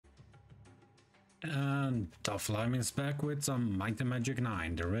And Doffelheim is back with some Might and Magic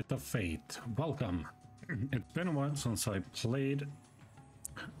 9, The Writ of Fate. Welcome. It's been a while since I played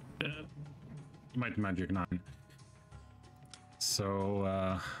Might and Magic 9.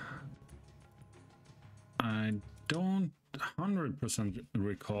 So I don't 100%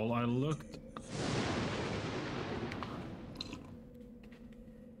 recall. I looked.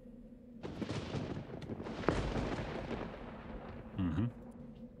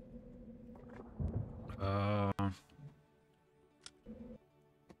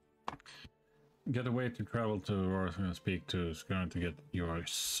 Get a way to travel to or speak to Scar to get your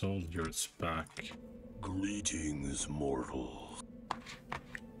soldiers back. Greetings, mortals.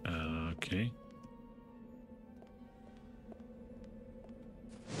 Okay.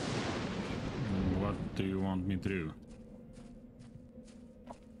 What do you want me to do?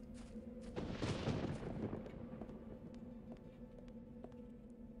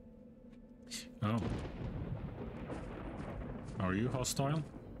 Oh. Are you hostile?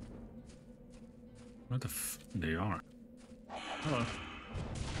 What the f... They are. Hello.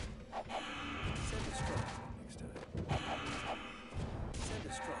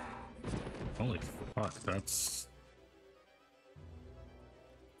 Holy fuck, that's...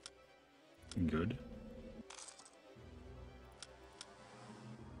 good.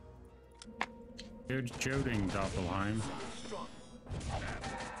 Good joking, Doffelheim.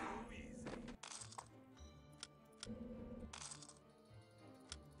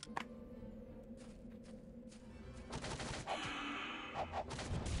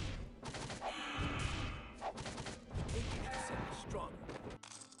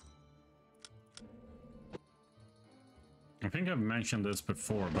 I think I've mentioned this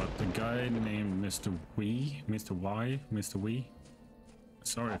before, but the guy named Mr. Mr. Wee.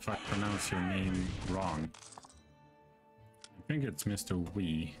 Sorry if I pronounce your name wrong. I think it's Mr.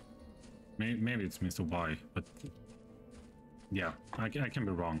 Wee. Maybe it's Mr. Y, but yeah, I can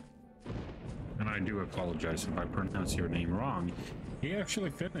be wrong. And I do apologize if I pronounce your name wrong. He actually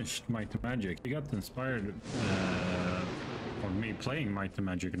finished Might and Magic. He got inspired of me playing Might and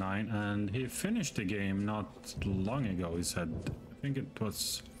Magic 9, and he finished the game not long ago, he said. I think it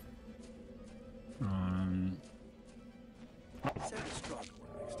was...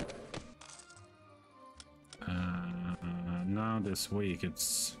 now this week,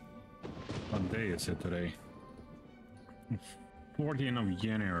 it's... what day is it today? 14th of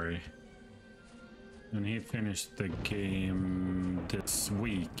January. And he finished the game this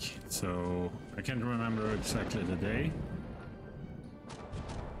week, so I can't remember exactly the day.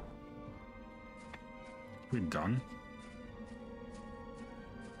 We're done.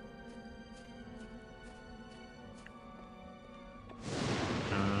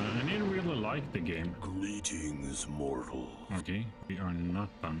 And he really liked the game. Greetings, mortal. Okay, we are not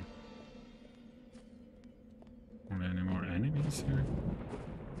done. Are there any more enemies here?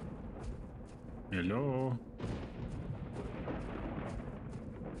 Hello?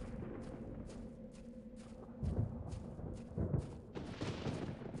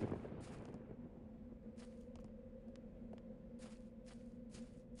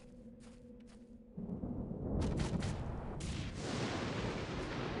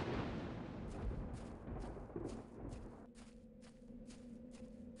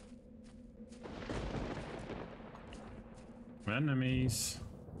 Enemies.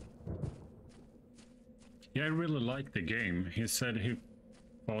 Yeah, I really liked the game. He said he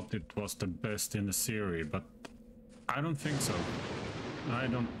thought it was the best in the series, but I don't think so. I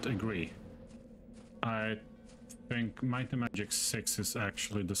don't agree. I think Might and Magic 6 is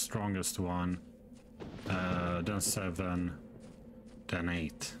actually the strongest one, then 7, then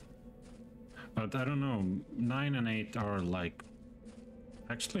 8. But I don't know, 9 and 8 are like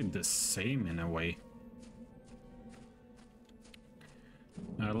actually the same in a way.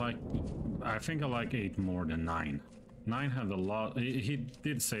 I think I like 8 more than 9. 9 had a lot. He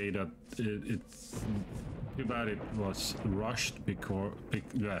did say that it's too bad it was rushed because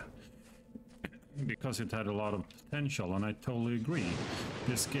it had a lot of potential, and I totally agree.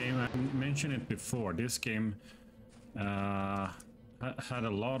 This game, I mentioned it before, this game had a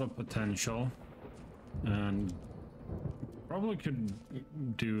lot of potential and probably could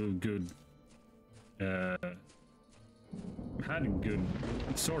do good. Had good,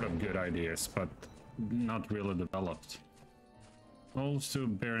 sort of good ideas, but not really developed. Also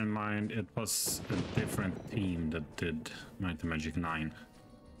bear in mind it was a different team that did Might and Magic 9.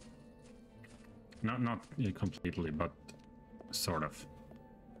 Not completely, but sort of.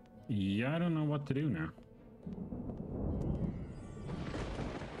 Yeah, I don't know what to do now.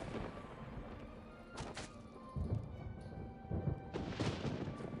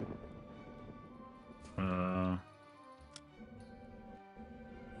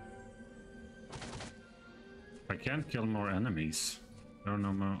 I can't kill more enemies. There are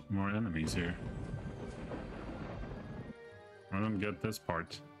no more enemies here. I don't get this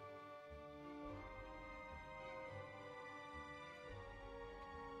part.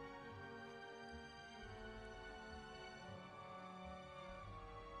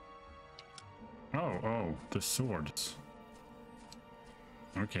 Oh, the swords.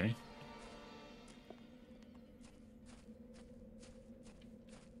 Okay.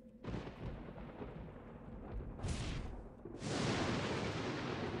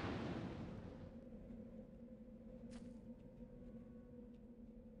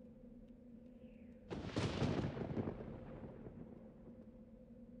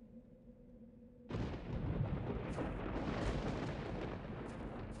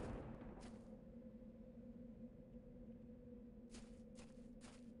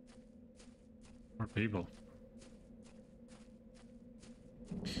 More people.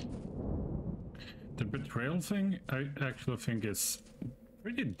 The betrayal thing, I actually think is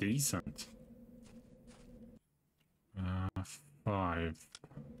pretty decent. 5.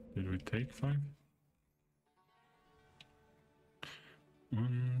 Did we take 5?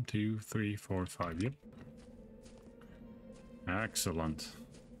 1, 2, 3, 4, 5. Yep. Excellent.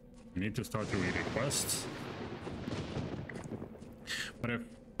 I need to start to read quests. But if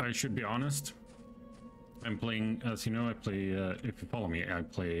I should be honest, I'm playing, as you know, I play, if you follow me, I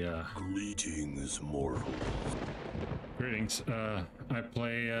play, Greetings, mortals. Greetings. I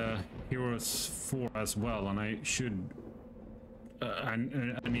play, Heroes 4 as well, and I should, I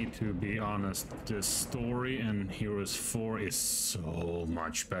need to be honest, the story in Heroes 4 is so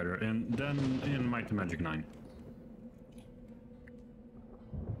much better than in Might and Magic 9.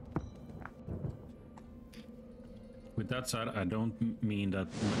 With that said, I don't mean that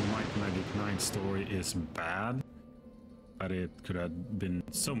Might and Magic 9 story is bad, but it could have been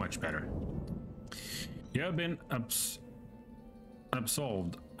so much better. You have been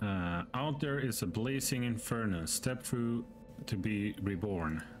absolved. Out there is a blazing inferno. Step through to be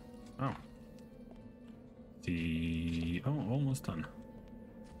reborn. Oh. Almost done.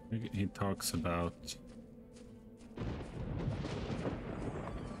 He talks about...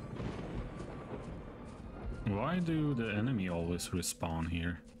 Why do the enemy always respawn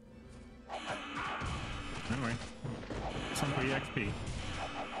here? Anyway, some free XP.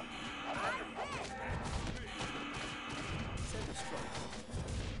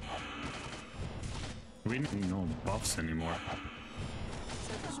 We need no buffs anymore.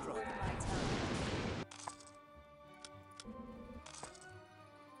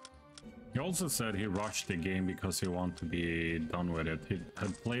 He also said he rushed the game because he wanted to be done with it. He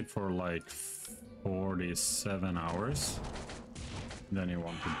had played for like 47 hours. Then he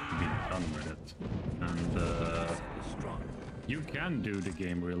wanted to be done with it. And you can do the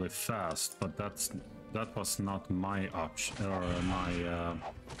game really fast, but that was not my option or my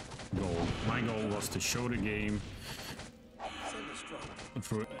goal. My goal was to show the game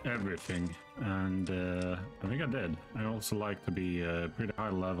through everything, and I think I did. I also like to be pretty high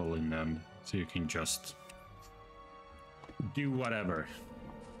level in them, so you can just do whatever.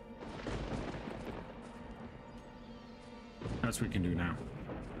 As we can do now.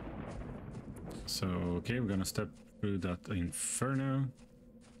 So, okay, we're gonna step through that inferno.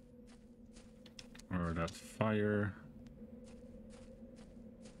 Or that fire.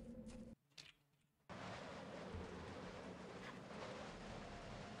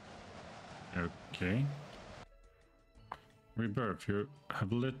 Okay. Rebirth. You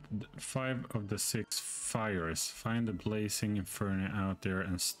have lit 5 of the 6 fires. Find the blazing inferno out there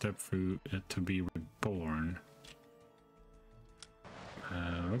and step through it to be reborn.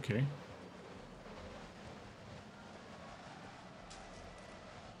 Okay.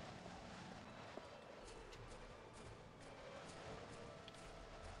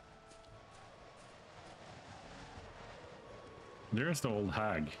 There's the old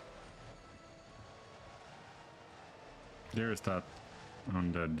hag. There's that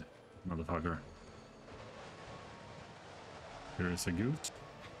undead motherfucker. There is a goose.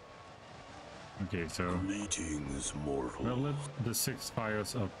 Okay, so Greetings, mortal. we'll lit the 6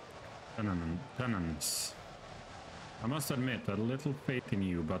 fires of penance. I must admit that a little faith in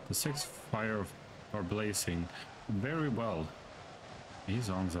you, but the 6 fires are blazing very well. These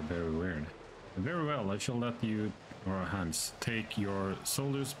songs are very weird. Very well, I shall let you, or Hans, take your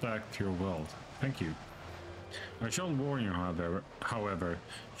soldiers back to your world. Thank you. I shall warn you, however,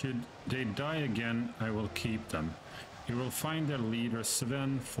 should they die again, I will keep them. You will find their leader,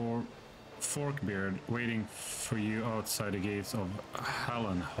 Sven Forkbeard, waiting for you outside the gates of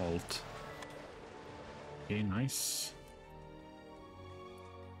Hallenholt. Okay, nice.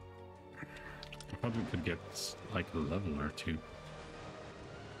 I thought we could get like a level or two.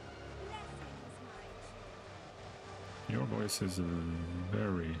 Your voice is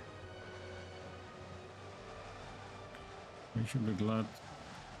very... You should be glad.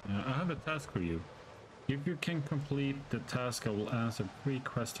 I have a task for you. If you can complete the task, I will answer 3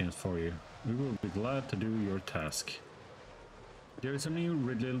 questions for you. We will be glad to do your task. There is a new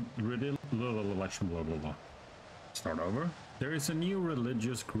Start over. There is a new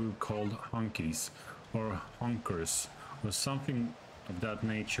religious group called Honkies, or Honkers, or something of that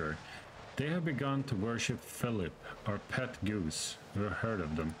nature. They have begun to worship Philip, our pet goose. You have heard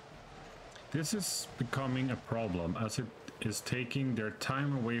of them. This is becoming a problem as it is taking their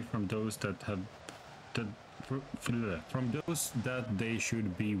time away from those that have from those that they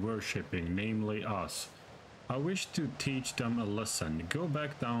should be worshipping, namely us. I wish to teach them a lesson. Go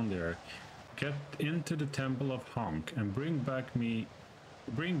back down there, get into the temple of Honk, and bring back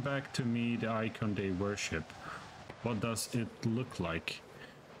to me the icon they worship. What does it look like?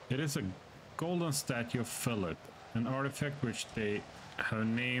 It is a golden statue of Philip, an artifact which they have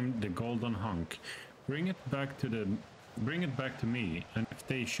named the Golden Honk. Bring it back to me, and if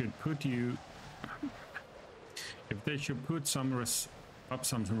they should put some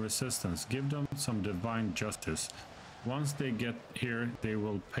resistance, give them some divine justice. Once they get here, they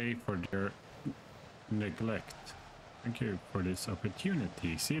will pay for their neglect. Thank you for this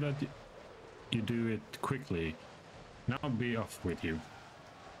opportunity. See that you do it quickly. Now be off with you.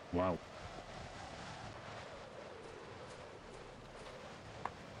 Wow.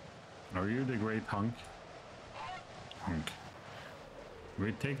 Are you the great Honk? Honk.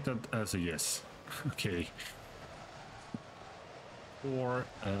 We take that as a yes. Okay. Or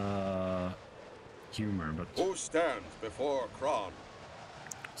humor, but Who stands before Kron?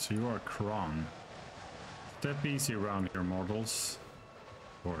 so you are Kron. Step easy around here, mortals.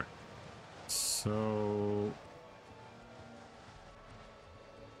 Or so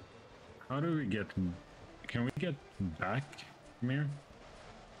how do we get? Can we get back from here?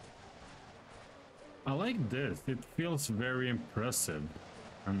 I like this. It feels very impressive.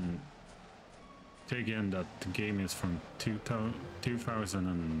 And take in that the game is from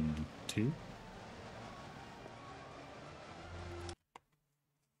 2002.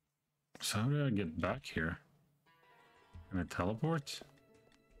 So how do I get back here? Can I teleport?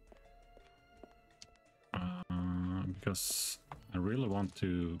 Because I really want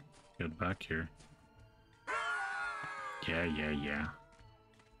to get back here. Yeah.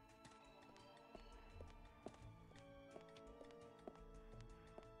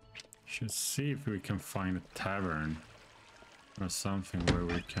 Should see if we can find a tavern or something where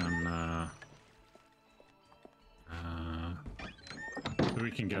we can so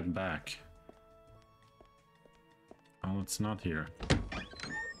we can get back. Oh, it's not here.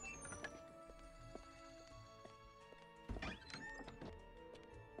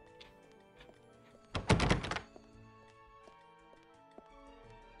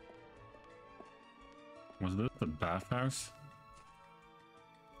 Was this the bathhouse?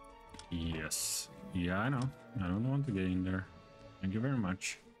 Yes. Yeah, I know. I don't want to get in there. Thank you very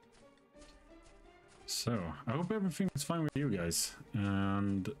much. So, I hope everything is fine with you guys,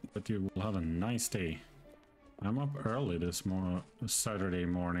 and that you will have a nice day. I'm up early this Saturday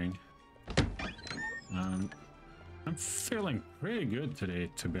morning, and I'm feeling pretty good today,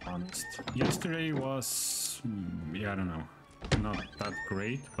 to be honest. Yesterday was, yeah, I don't know, not that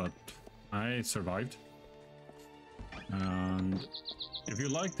great, but I survived. And if you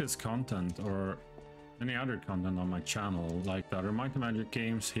like this content or any other content on my channel, like the other Might and Magic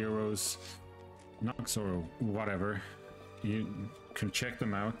games, Heroes, Nox, or whatever, you can check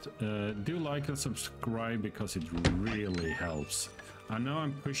them out. Do like and subscribe because it really helps. I know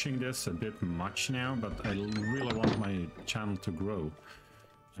I'm pushing this a bit much now, but I really want my channel to grow.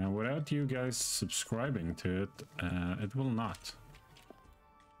 And without you guys subscribing to it, it will not.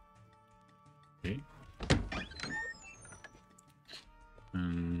 Okay.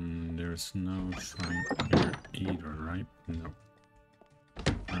 And there's no shrine here either, right? No.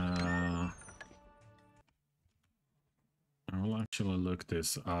 I will actually look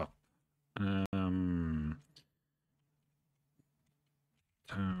this up. Town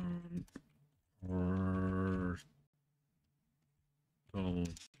portal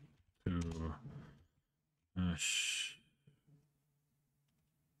to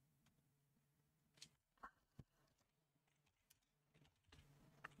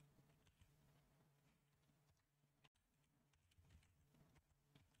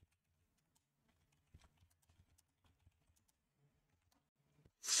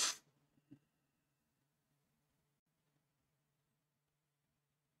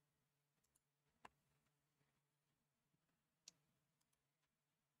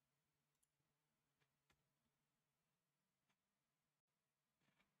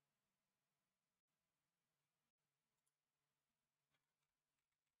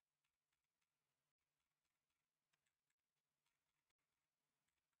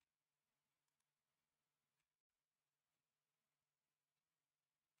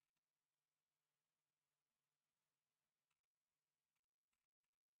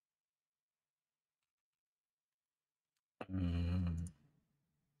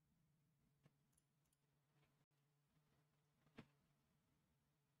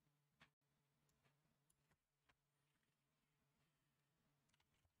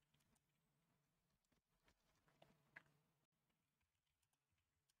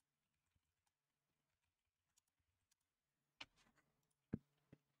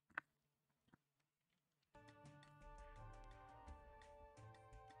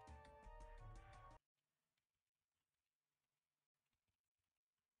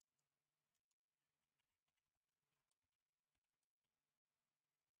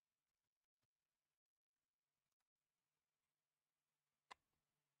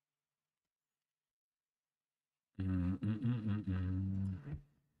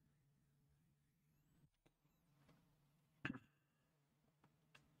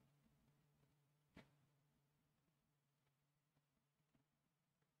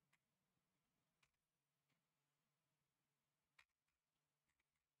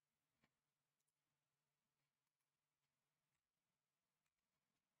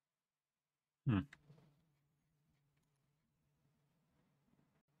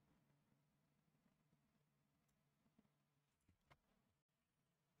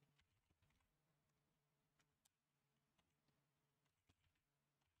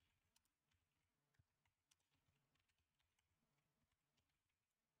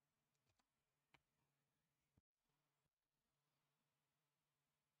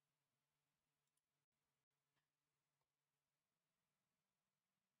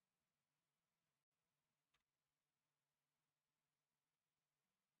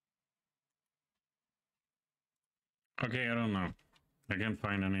Okay, I don't know. I can't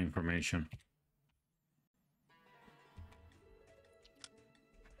find any information.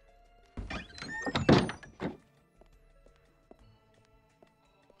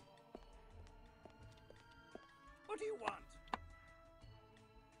 What do you want?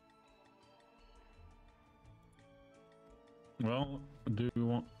 Well,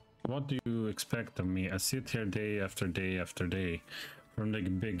 what do you expect of me? I sit here day after day after day, from the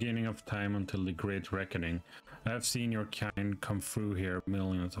beginning of time until the Great Reckoning. I have seen your kind come through here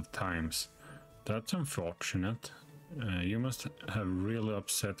millions of times. That's unfortunate. You must have really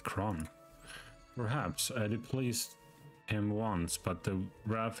upset Kron. Perhaps I did please him once, but the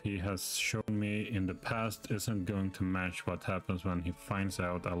wrath he has shown me in the past isn't going to match what happens when he finds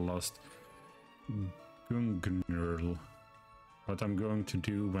out I lost Gungnirl. What I'm going to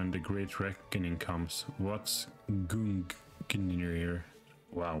do when the Great Reckoning comes. What's Gungnir?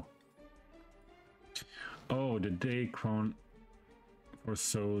 Wow. Oh, the day Kron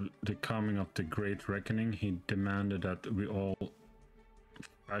foresaw the coming of the Great Reckoning, he demanded that we all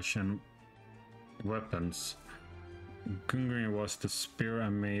fashion weapons. Gungnir was the spear I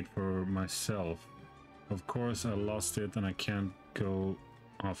made for myself. Of course I lost it and I can't go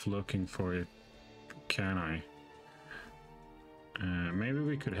off looking for it, can I? Maybe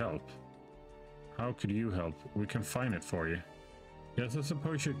we could help. How could you help? We can find it for you. Yes, I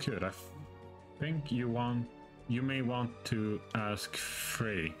suppose you could. I think you may want to ask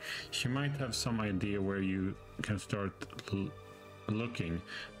Frey. She might have some idea where you can start looking.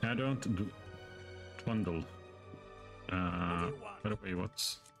 Now don't dwindle. By the way,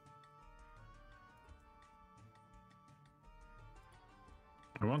 what's...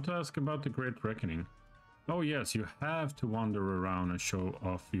 I want to ask about the Great Reckoning. Oh yes, you have to wander around and show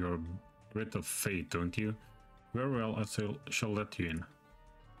off your grit of fate, don't you? Very well, I shall let you in.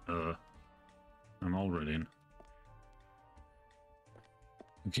 I'm already in.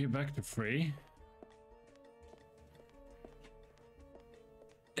 Okay, back to Frey.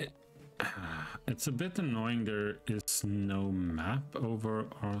 It's a bit annoying there is no map over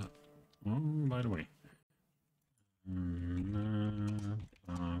our... Oh, by the way.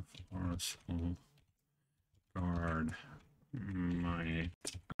 Forceful guard, might,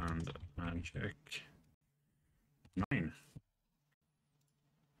 and magic. 9.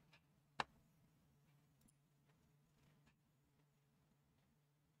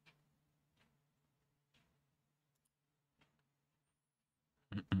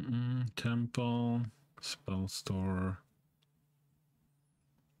 Temple, spell store.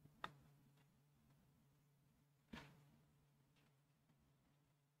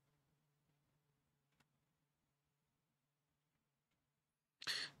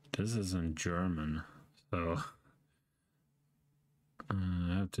 This is in German, so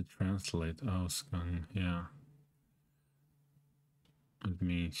I have to translate Ausgang, yeah. It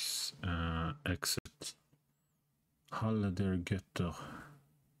means exit. Halle der Götter.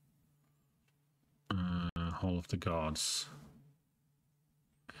 Hall of the Gods.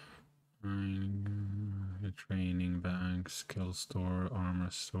 training bank, skill store,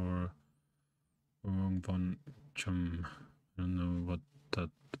 armor store, one.Chum. I don't know what that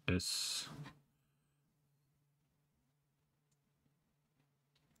is.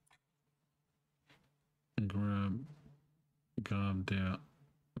 Grab the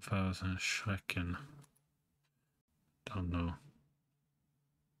 1,000 Schrecken. Don't know.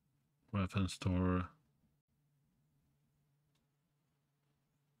 Weapon store.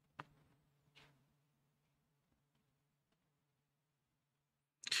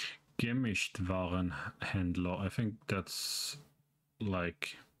 Gemischtwarenhändler. I think that's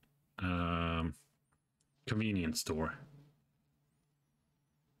like convenience store.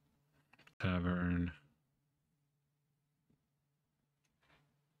 Tavern.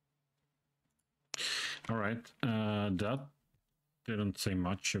 All right. That didn't say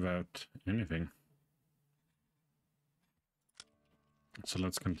much about anything. So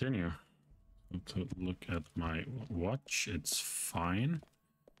let's continue. To look at my watch, it's fine.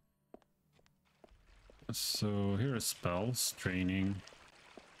 So here are spells, training.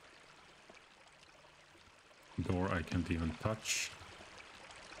 Door I can't even touch.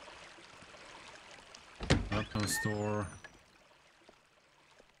 Weapon store.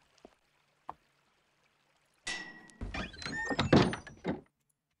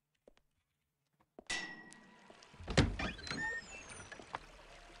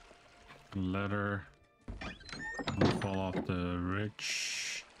 Letter. Don't fall off the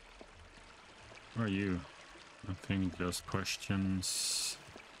ridge. Where are you? Nothing, just questions.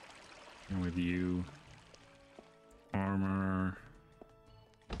 And with you. Armor.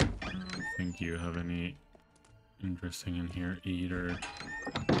 I don't think you have any interesting in here either.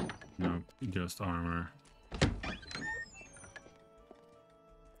 Nope, just armor.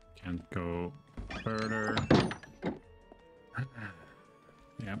 Can't go further.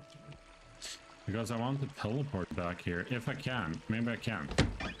 Yep. Because I want to teleport back here. If I can. Maybe I can.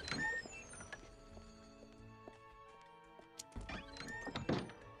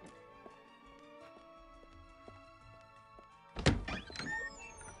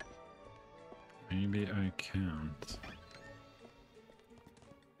 Maybe I can't.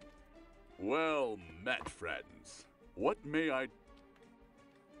 Well met, friends. What may I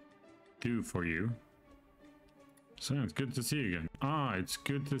do for you? So it's good to see you again. Ah, it's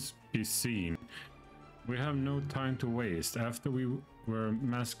good to be seen. We have no time to waste. After we were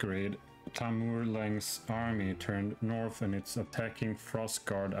massacred, Tamur Lang's army turned north and it's attacking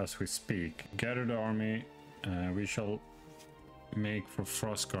Frostguard as we speak. Gather the army. We shall make for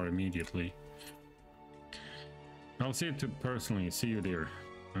Frostguard immediately. I'll see you to personally. See you there.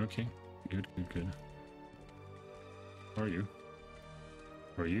 Okay. Good, good, good. Who are you?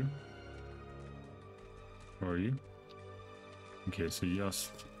 Who are you? Who are you? Okay, so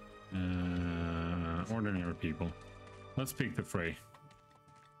just ordinary people. Let's pick the fray.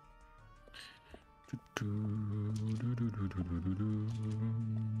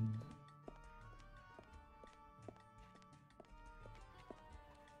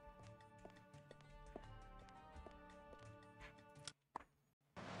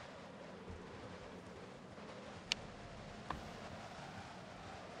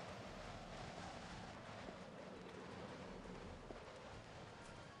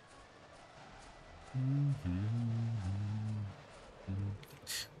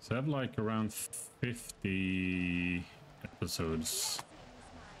 So I have like around 50 episodes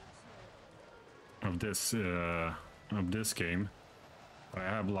of this game. I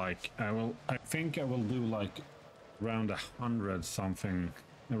have like I think I will do like around 100 something,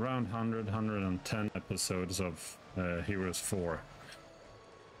 around 110 episodes of Heroes 4.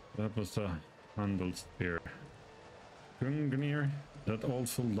 That was the handle spear. Gungnir that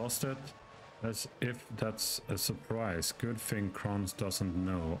also lost it. As if that's a surprise. Good thing Krons doesn't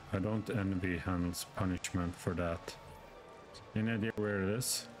know. I don't envy Handel's punishment for that. Any idea where it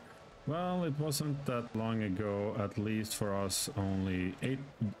is? Well, it wasn't that long ago, at least for us only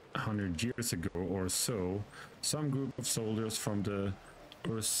 800 years ago or so. Some group of soldiers from the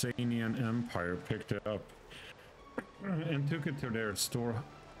Ursanian Empire picked it up and took it to their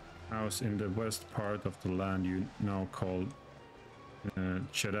storehouse in the west part of the land you now call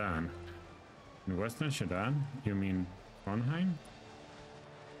Chedan. In Western Chedan? You mean Doffelheim?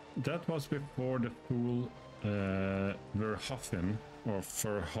 That was before the fool Verhoffen, or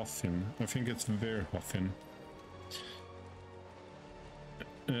Verhoffen. I think it's Verhoffen.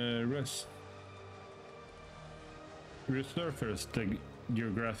 Resurface the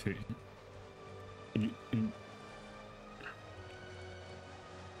geography.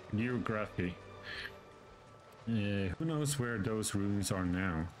 Geography. Who knows where those ruins are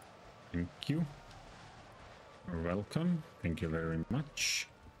now? Thank you. Welcome. Thank you very much.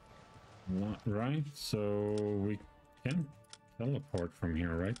 Right, so we can teleport from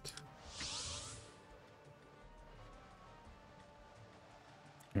here, right?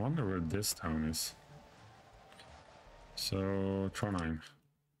 I wonder where this town is. So, Trondheim.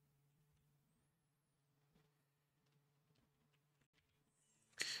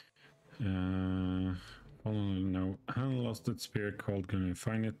 Oh no, Han lost its spirit called. Can we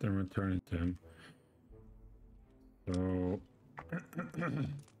find it and return it to him? So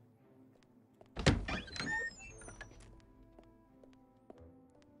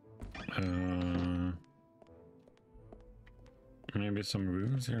maybe some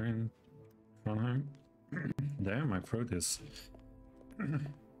rooms here in Trondheim. Damn, my throat is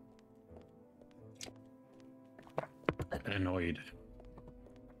annoyed.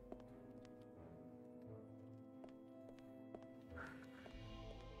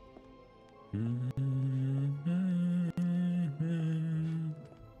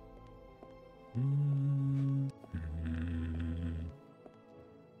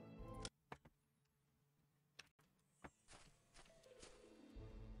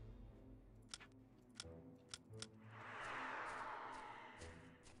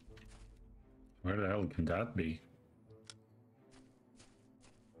 Where the hell can that be?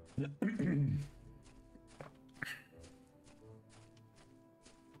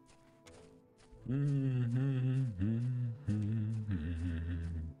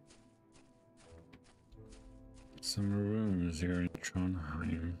 Some rooms here in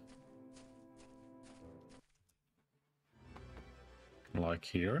Trondheim. Like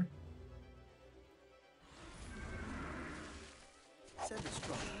here? Send a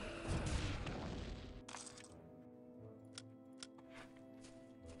strong.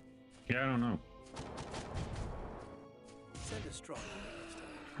 Yeah, I don't know. Send a strong.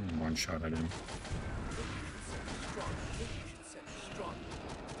 One shot at him. Send a strong.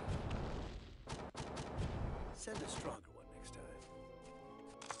 Send a stronger one next time.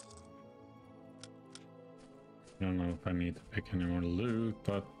 I don't know if I need to pick any more loot,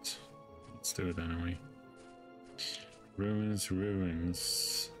 but let's do it anyway. Ruins,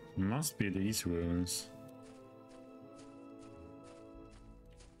 ruins. Must be these ruins.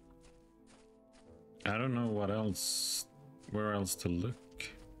 I don't know what else, where else to look.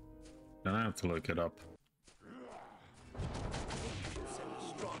 Then I have to look it up.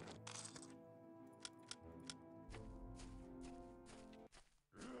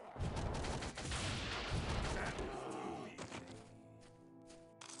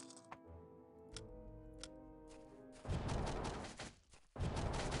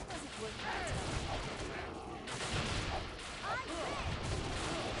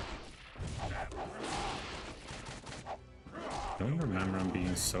 I don't remember him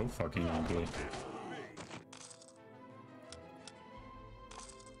being so fucking ugly.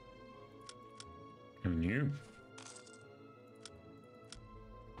 Who knew?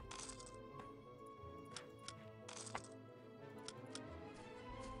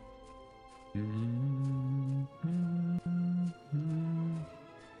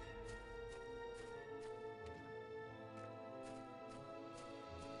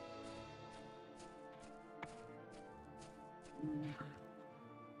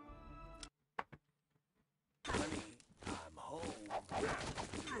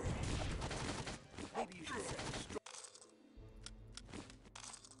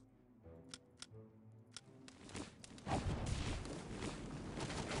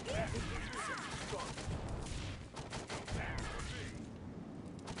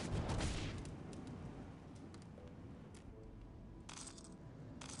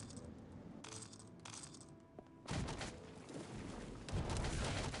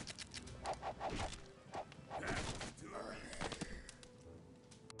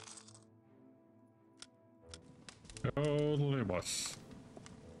 Totally was.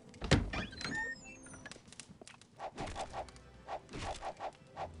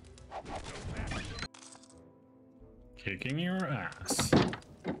 Kicking your ass.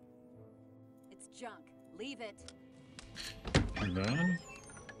 It's junk. Leave it. And then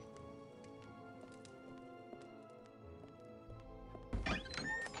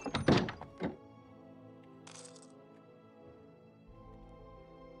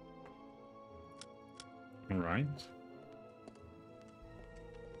right.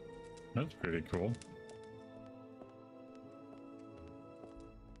 That's pretty cool.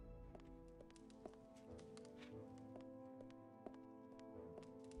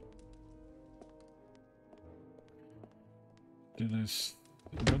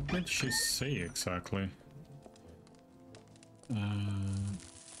 What did she say exactly?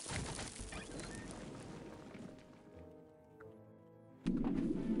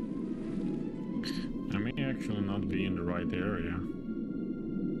 actually not be in the right area.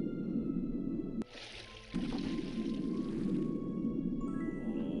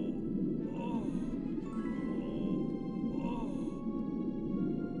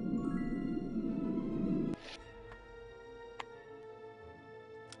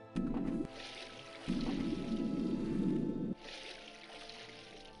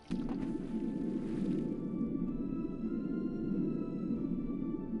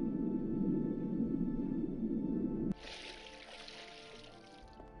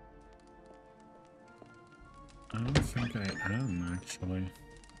 I don't think I am, actually.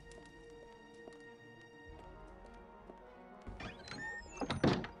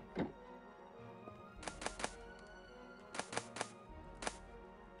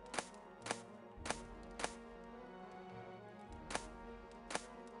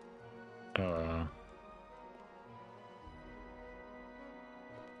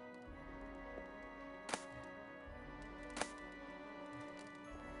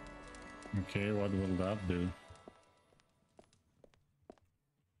 Okay, what will that do?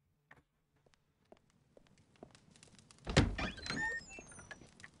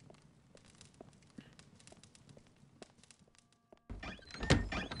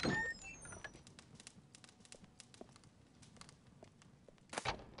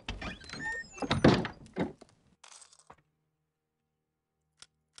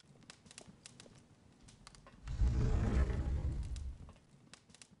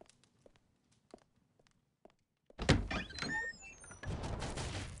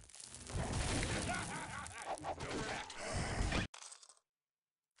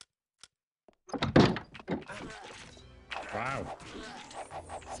 Wow.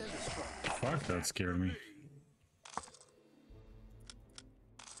 Fuck, that scared me.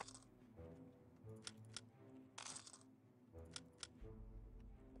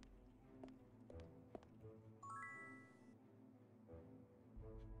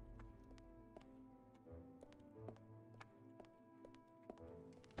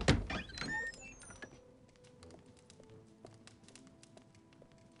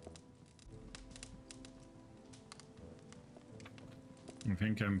 I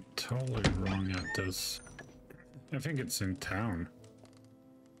think I'm totally wrong at this. I think it's in town.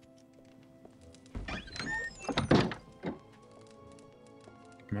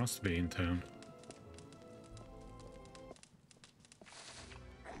 Must be in town.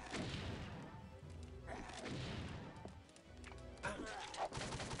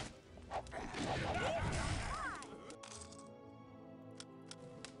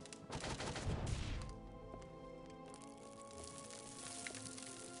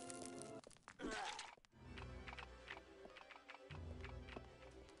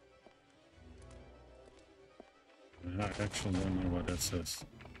 I actually don't know what that says.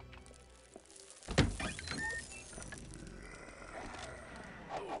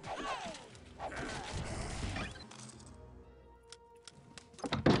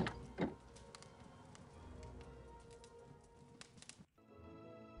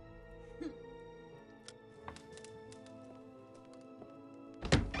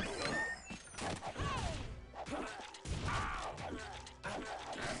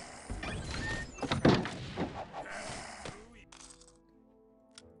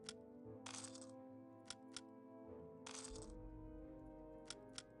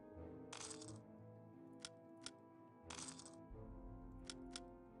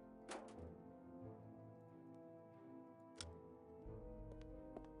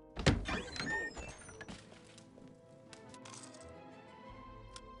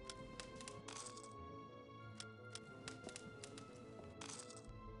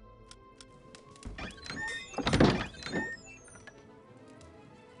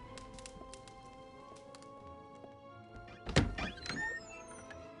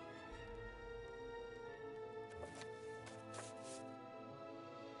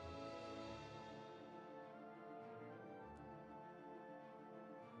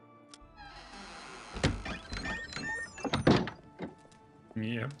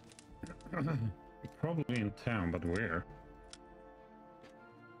 Yeah. Probably in town, but where?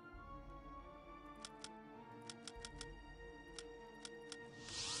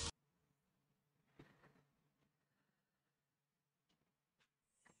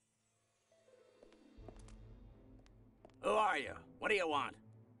 Who are you? What do you want?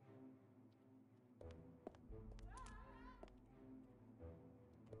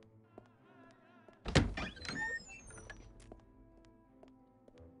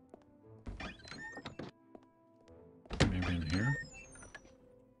 Maybe in here?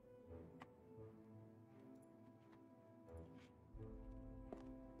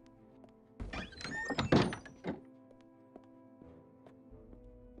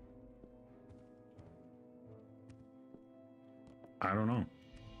 I don't know.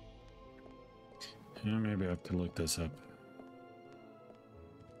 Yeah, maybe I have to look this up.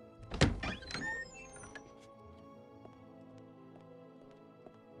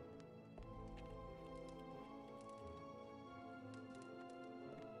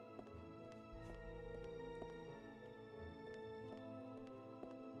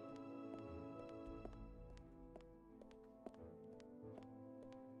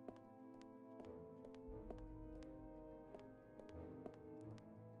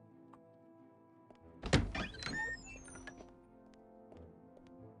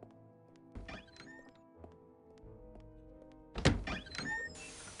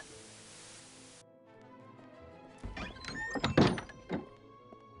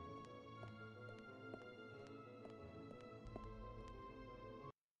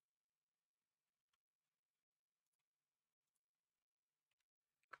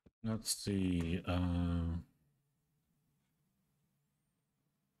 Let's see.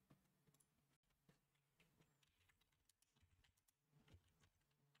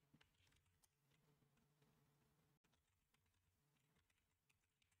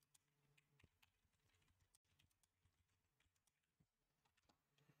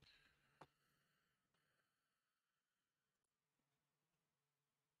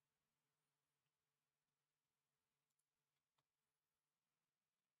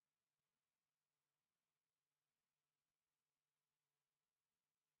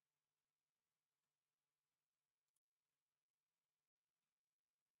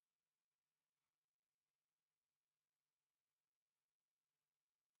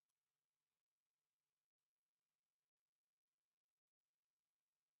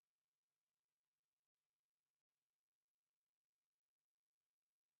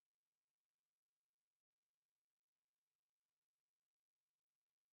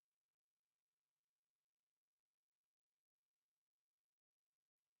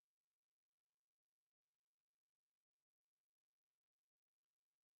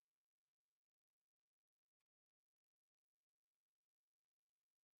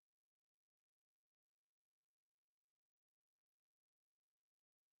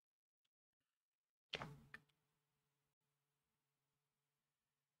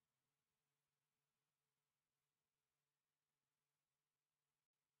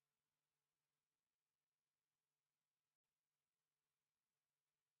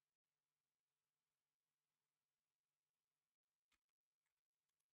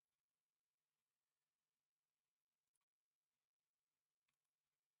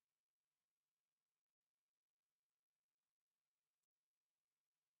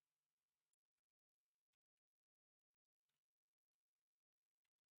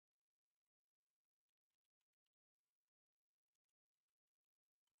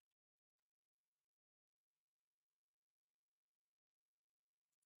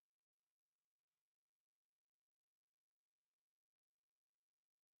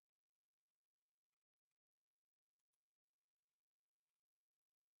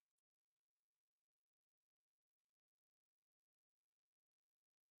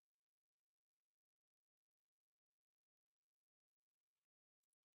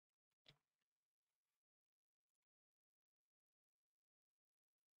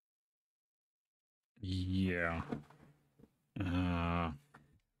 Yeah.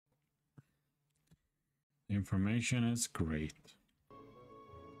 Information is great.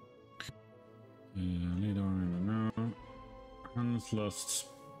 Later on, no. Hans lost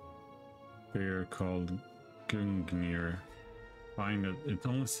spear called Gungnir. Find it. It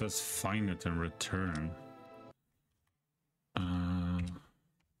only says find it and return.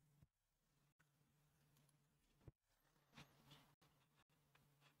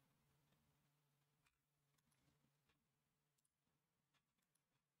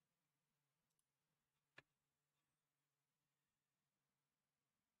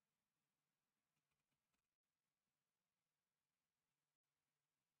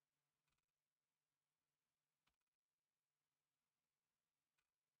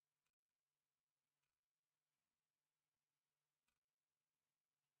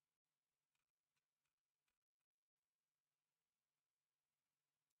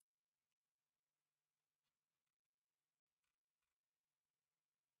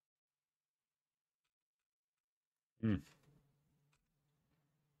 Hmm.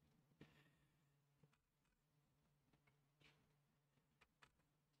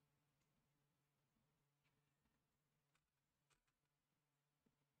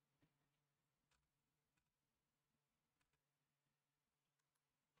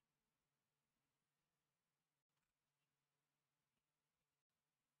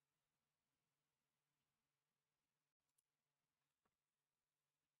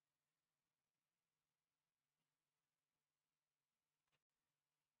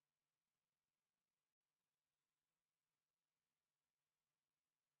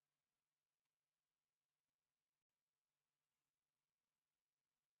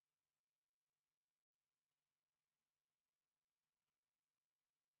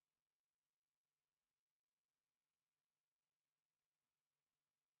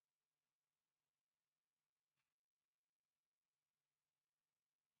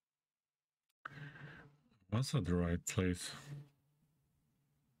 Was at the right place?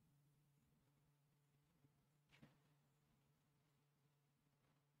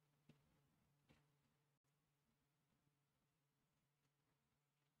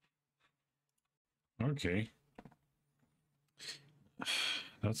 Okay.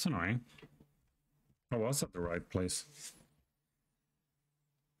 That's annoying. I was at the right place.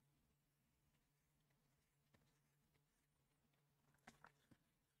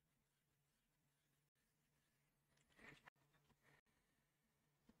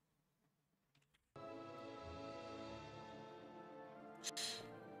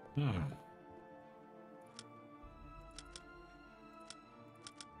 Ah.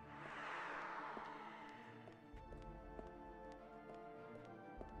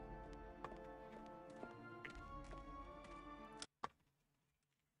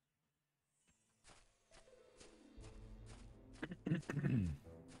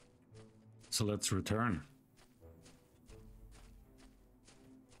 So let's return.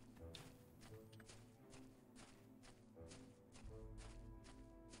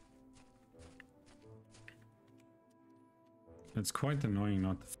 It's quite annoying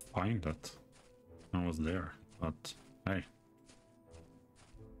not to find it. I was there, but hey.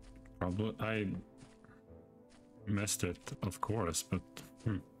 Probably I missed it, of course, but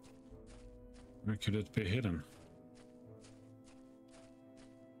where could it be hidden?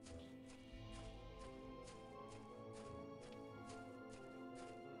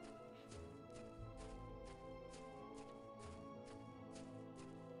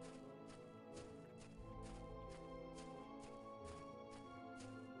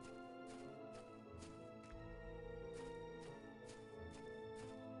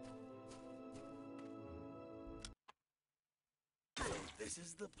 This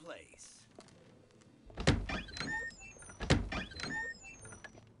is the place.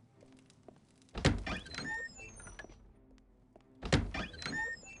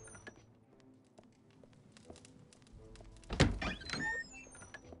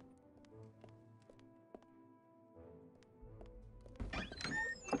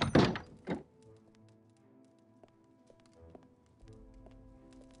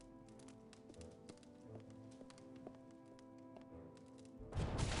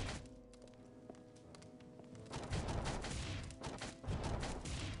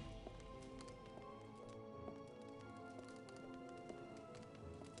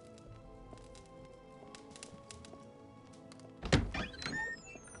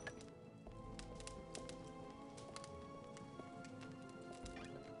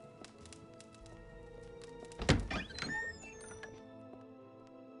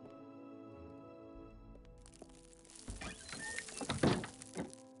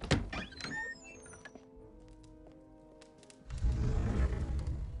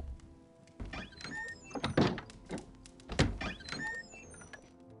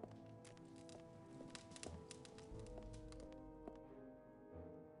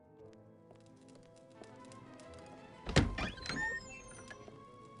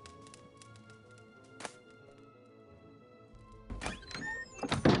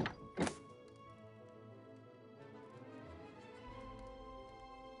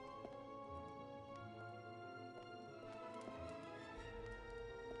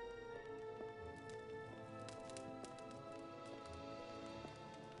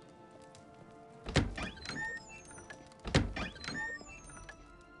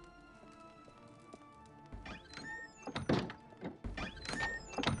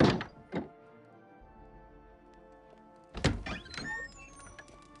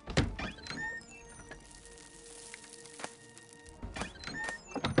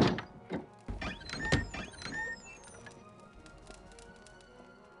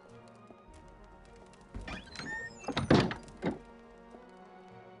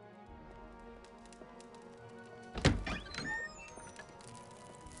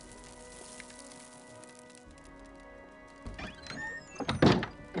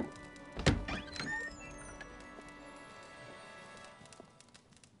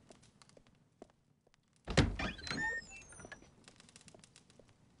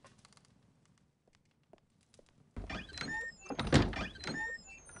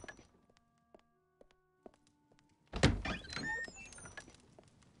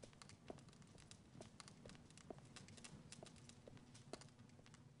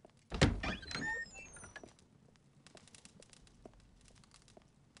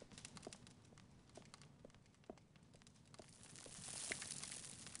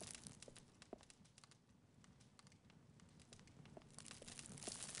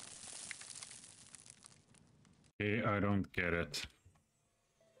 Okay, I don't get it.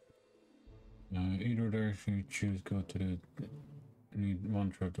 Either direction you choose, go to the need one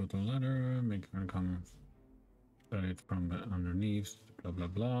trap total ladder, make a comment that it from the underneath, blah blah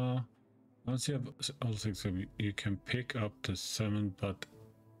blah. Once you have all 6 of you can pick up to 7, but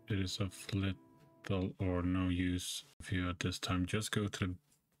it is of little or no use for you at this time. Just go to the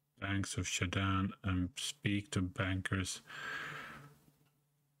banks of Shadan and speak to bankers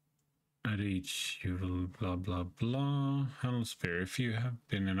at each. You will blah blah blah. Handle spear. If you have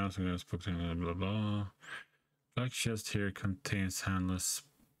been in other books, blah blah blah. Black chest here contains handless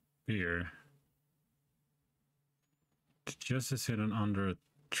spear. Just is hidden under a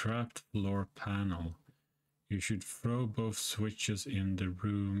trapped floor panel. You should throw both switches in the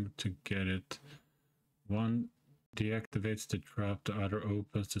room to get it. One deactivates the trap, the other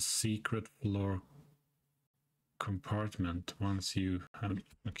opens the secret floor compartment. Once you have...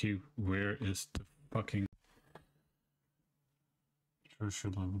 Okay, where is the fucking... Treasure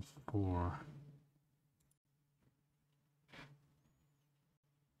level 4?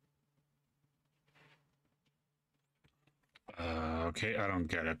 Okay, I don't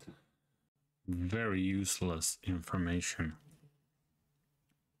get it. Very useless information.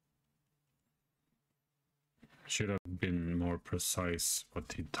 Should have been more precise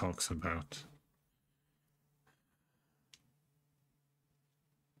what he talks about.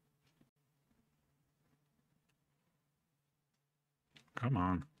 Come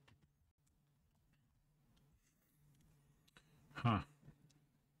on. Huh.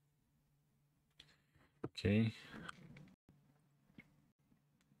 Okay.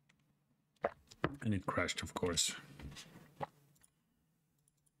 And it crashed, of course.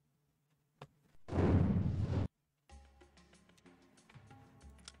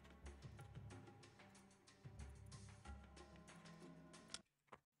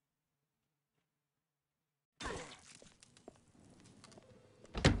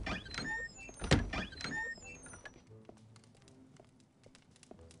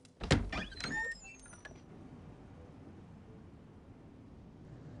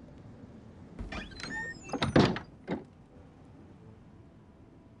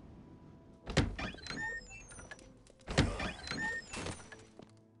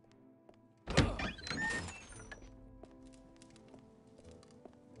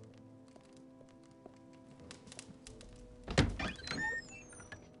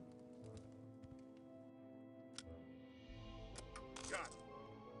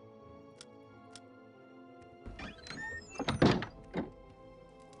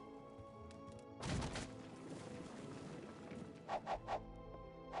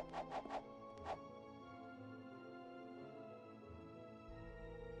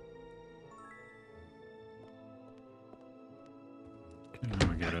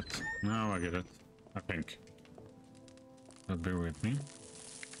 Now I get it. Now I get it. I think. But bear with me.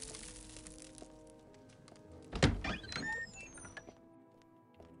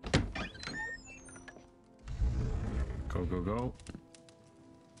 Go, go, go.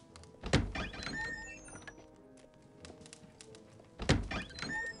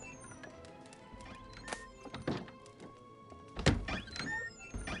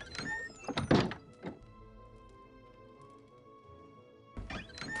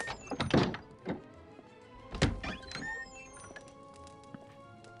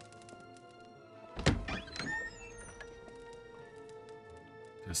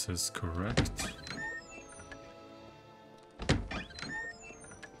 This is correct.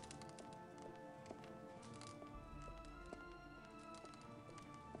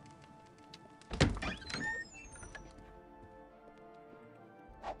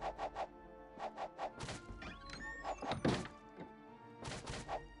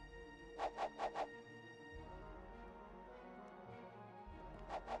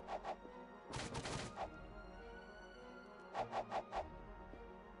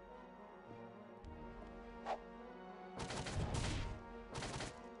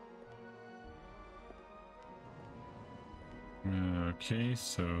 Okay,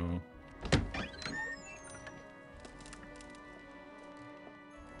 so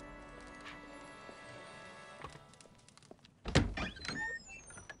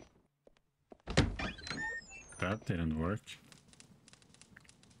that didn't work.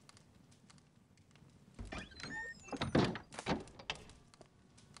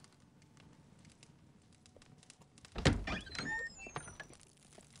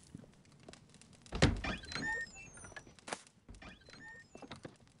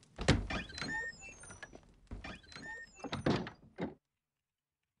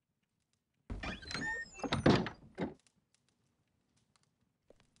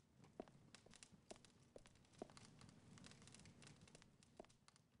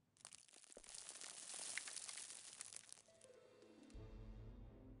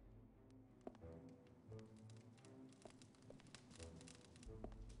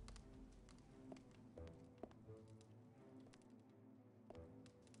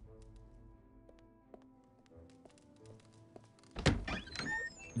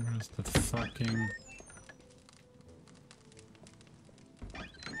 Where's the fucking...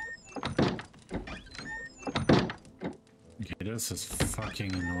 Okay, this is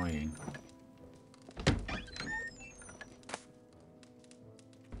fucking annoying.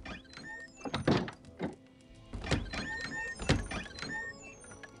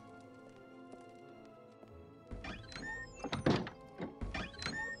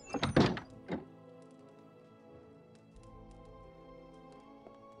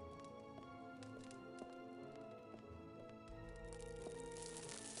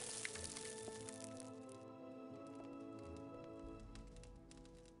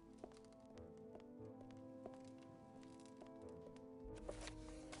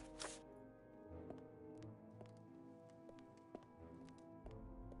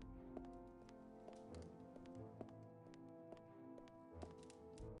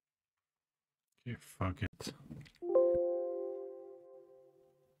 Okay, fuck it.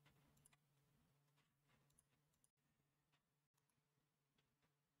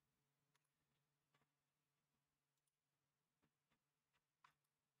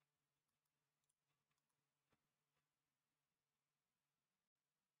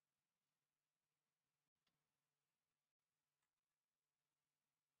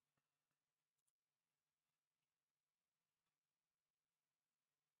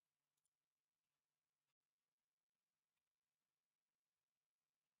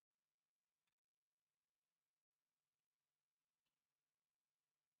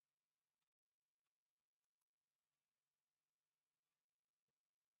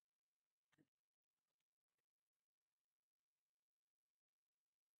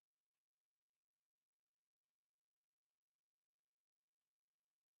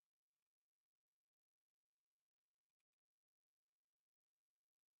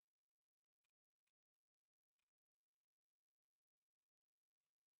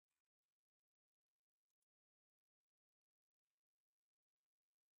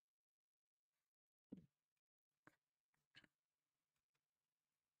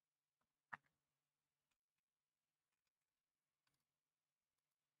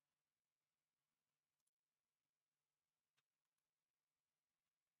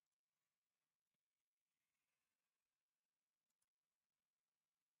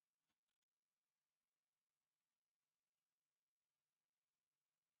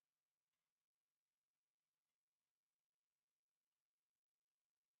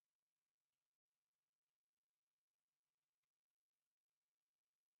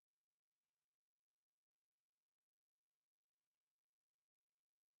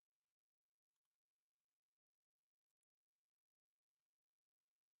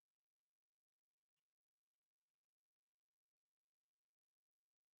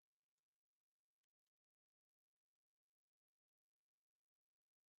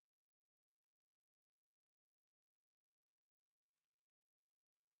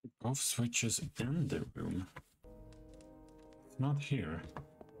 Both switches in the room. It's not here.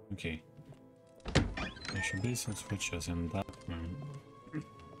 Okay. There should be some switches in that room.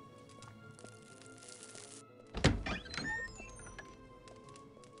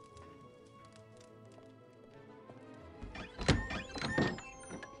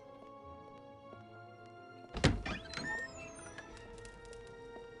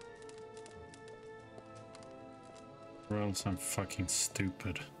 Or else I'm fucking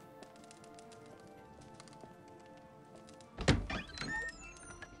stupid.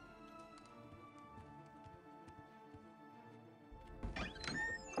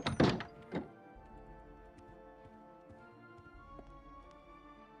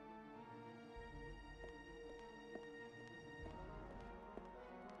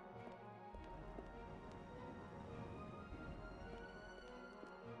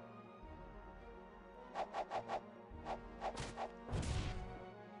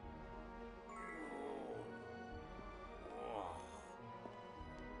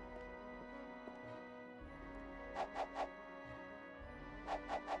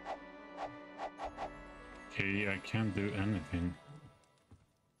 Okay, I can't do anything.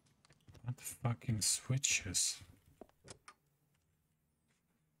 What fucking switches?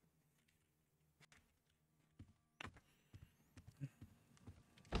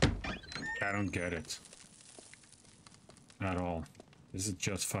 I don't get it. At all. This is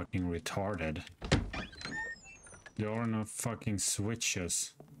just fucking retarded. There are no fucking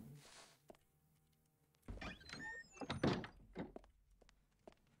switches.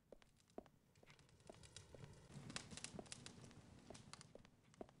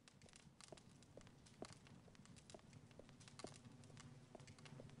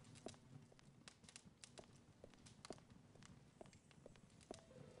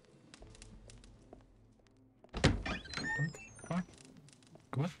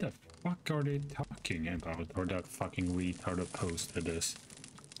 what the fuck are they talking about? Or that fucking retard who posted this.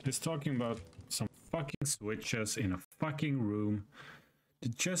 He's talking about some fucking switches in a fucking room. The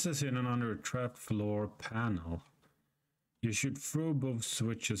chest is in and under a trap floor panel. You should throw both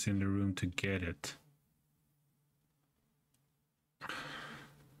switches in the room to get it.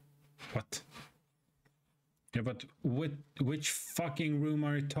 What? Yeah, but which fucking room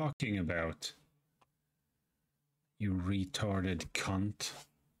are you talking about? You retarded cunt.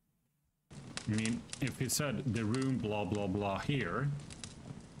 I mean, if he said the room blah blah blah here,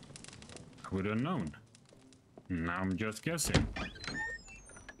 I would have known. Now I'm just guessing.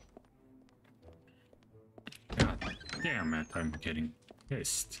 God damn it, I'm getting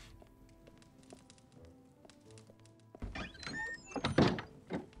pissed.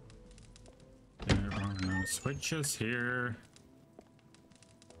 There are no switches here.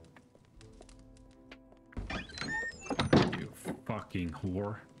 You fucking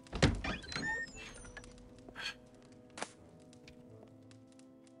whore.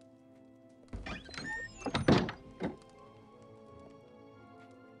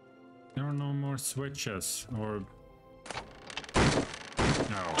 There are no more switches, or...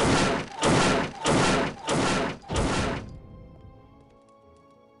 No.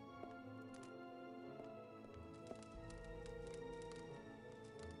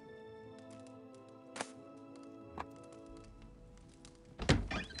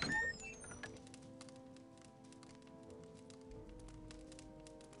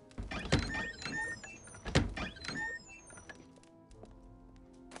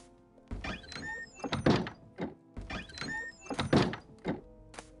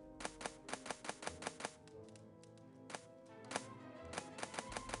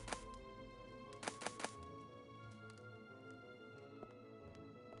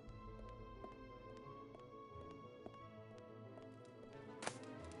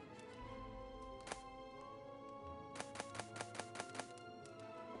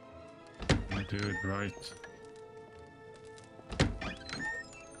 Do it right.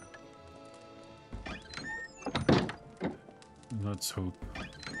 Let's hope.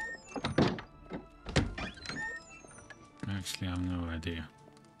 Actually, I have no idea.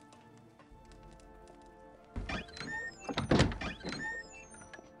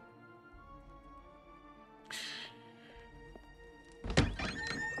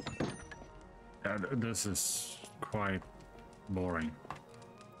 Yeah, this is quite boring,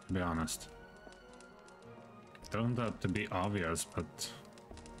 to be honest. Don't have to be obvious, but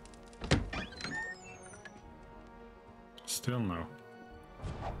still no.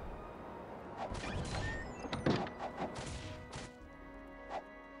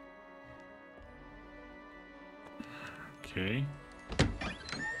 Okay.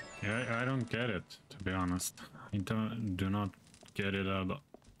 Yeah, I don't get it, to be honest. I do not get it at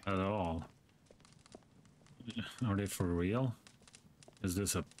all. Are they for real? Is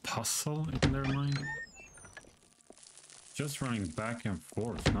this a puzzle in their mind? Just running back and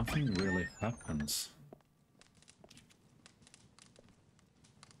forth, nothing really happens.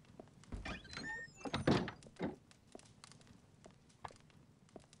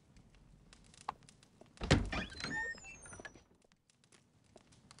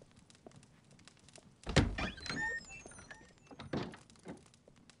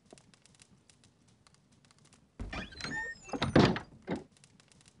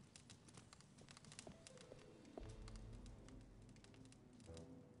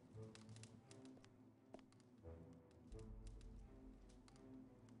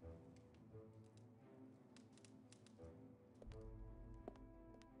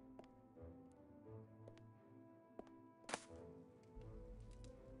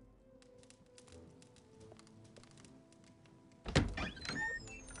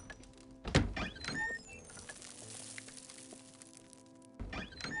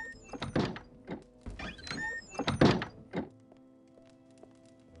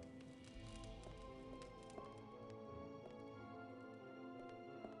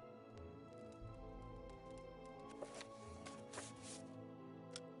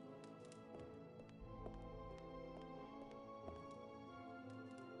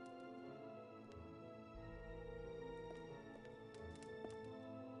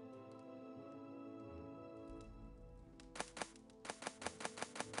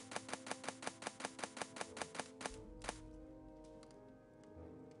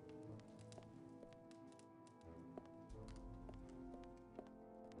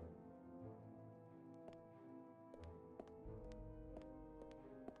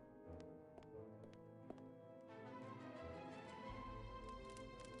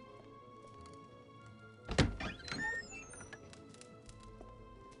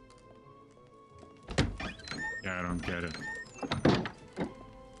 Yeah, I don't get it.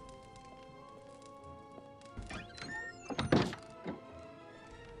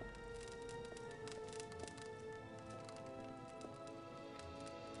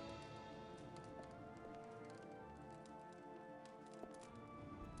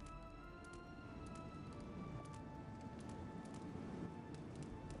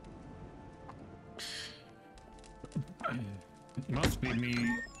 It must be me.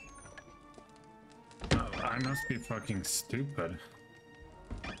 I must be fucking stupid.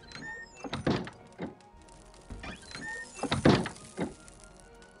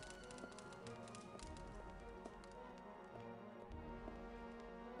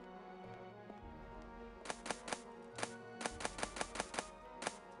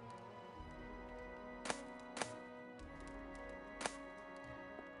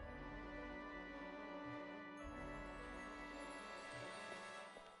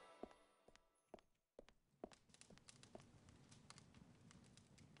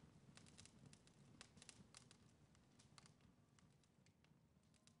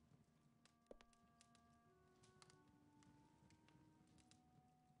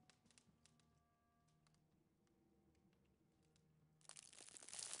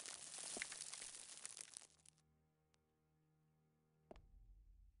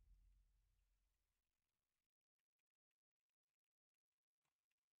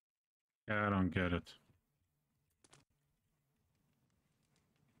 Yeah, I don't get it.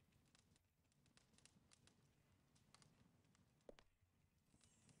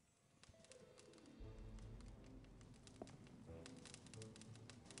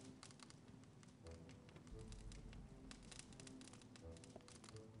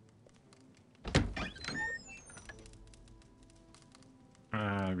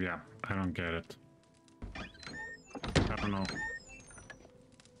 Yeah, I don't get it. I don't know.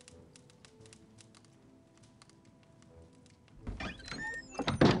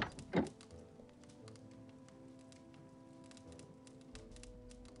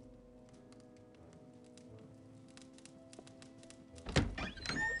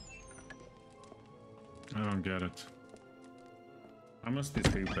 I don't get it. I must be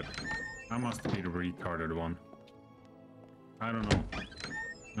stupid. I must be the retarded one. I don't know.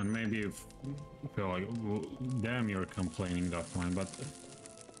 And maybe you feel like, well, damn, you're complaining, Doffelheim, but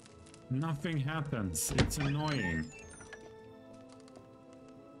nothing happens. It's annoying.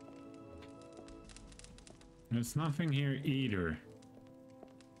 There's nothing here either.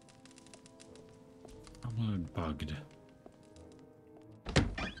 I'm a little bugged.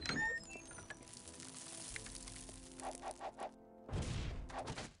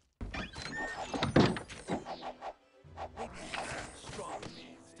 Strong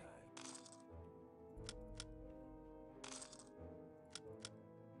next time.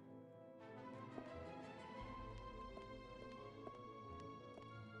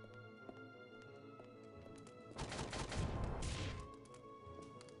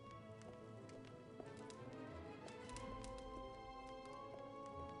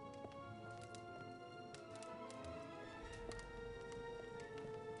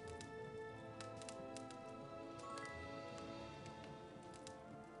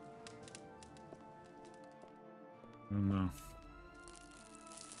 I don't know.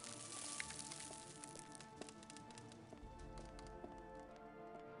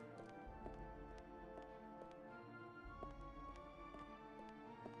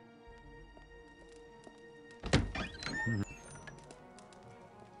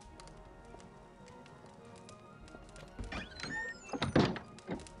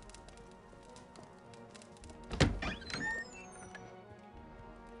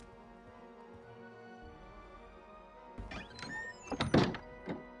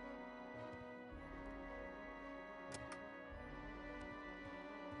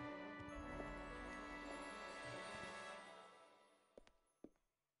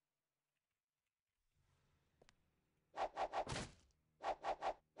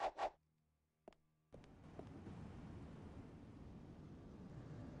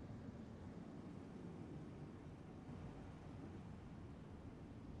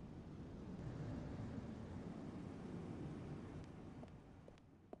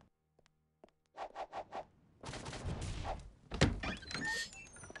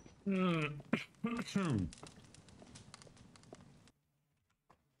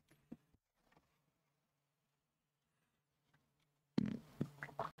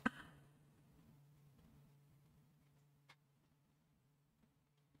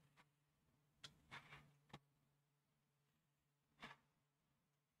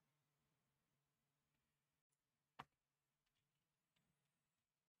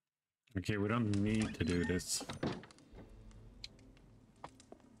 Okay, we don't need to do this.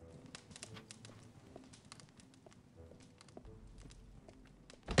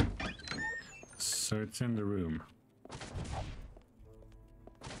 So it's in the room.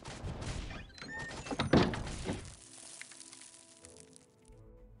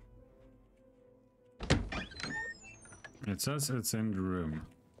 It says it's in the room.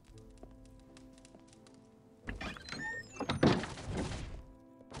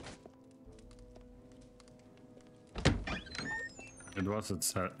 It was it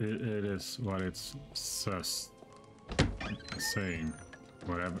said. It is what it says. Saying.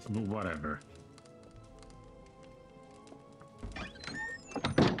 Whatever.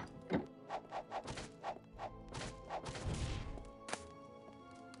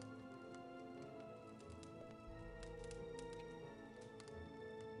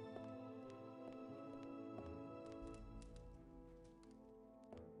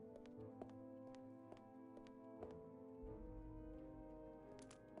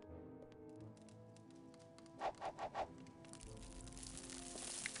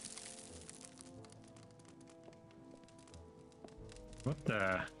 What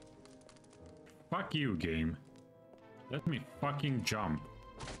the? Fuck you, game. Let me fucking jump.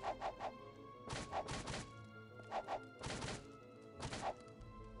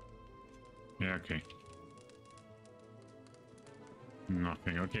 Yeah, okay.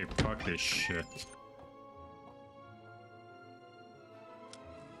 Nothing. Okay, fuck this shit.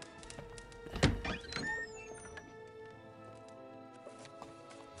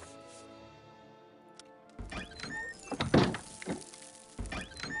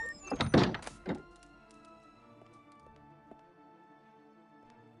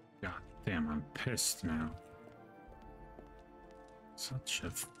 Damn, I'm pissed now. Such a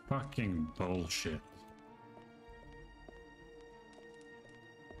fucking bullshit.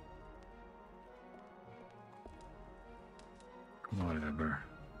 Whatever.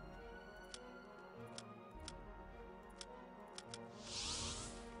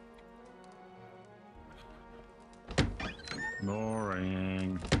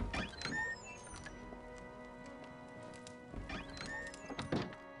 Boring.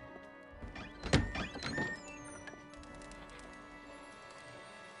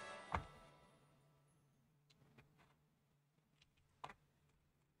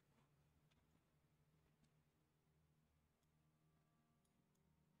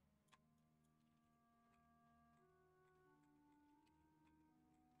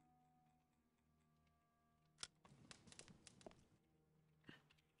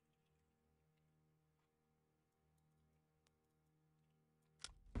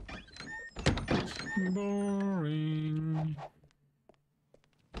 Boring.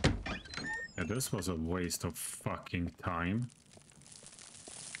 Yeah, this was a waste of fucking time.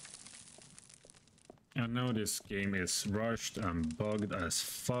 I know this game is rushed and bugged as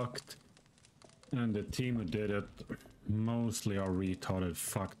fucked, and the team who did it mostly are retarded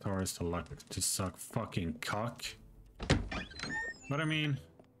fucktards to like to suck fucking cock. But I mean,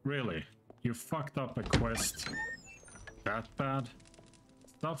 really, you fucked up a quest that bad?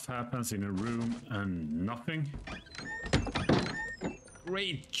 Stuff happens in a room and nothing?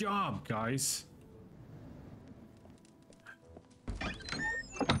 Great job, guys!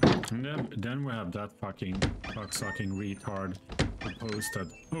 And then we have that fucking cock-sucking retard propose that,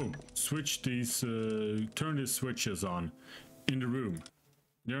 oh, switch these, turn these switches on in the room.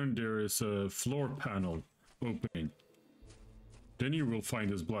 Then there is a floor panel opening. Then you will find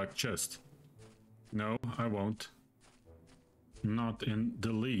this black chest. No, I won't. Not in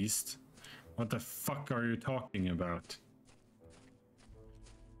the least. What the fuck are you talking about?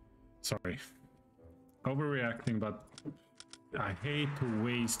 Sorry. Overreacting, but I hate to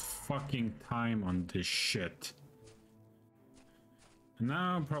waste fucking time on this shit.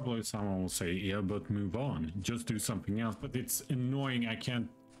 Now probably someone will say, yeah, but move on. Just do something else. But it's annoying I can't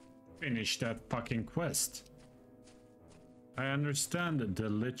finish that fucking quest. I understand the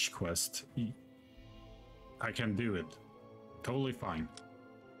Lich quest. I can do it. Totally fine.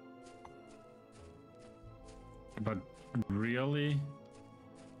 But really?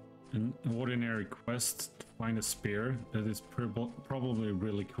 An ordinary quest to find a spear that is probably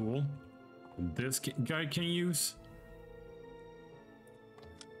really cool. This guy can use?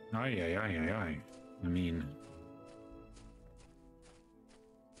 Aye. I mean...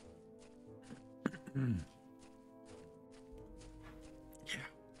 yeah.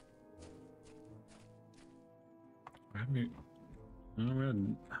 Have you...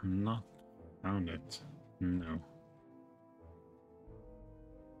 I'm not found it. No.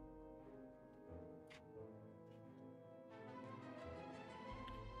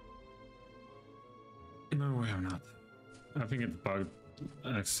 No, we have not. I think it's bugged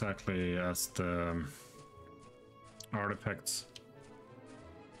exactly as the artifacts.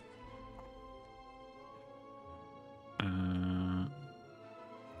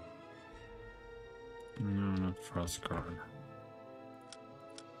 No, not frost guard.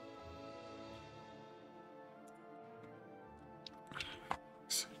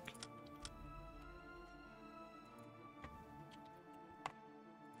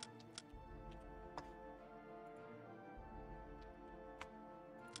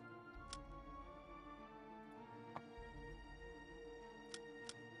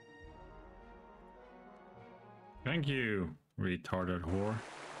 Thank you, retarded whore.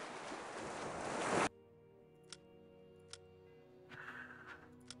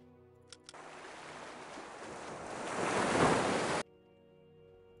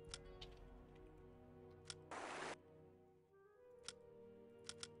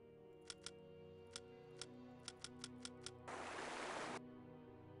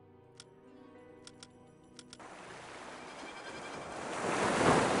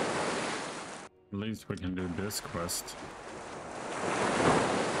 At least we can do this quest.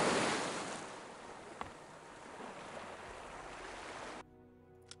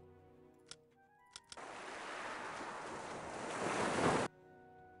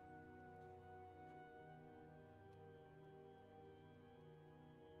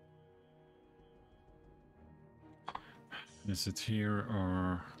 Is it here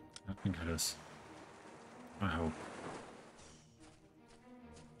or... I think it is. I hope.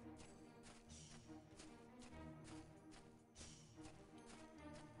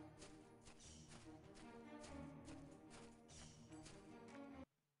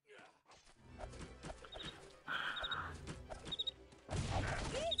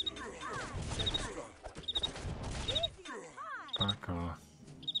 Back off.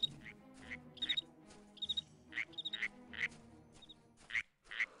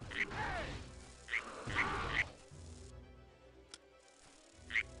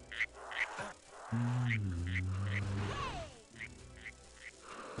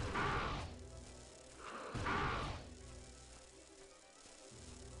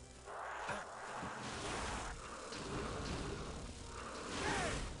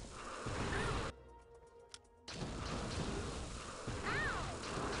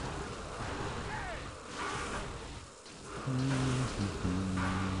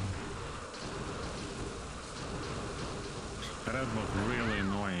 That was really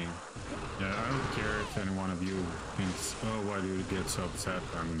annoying. Yeah, I don't care if any one of you thinks, oh, why do you get so upset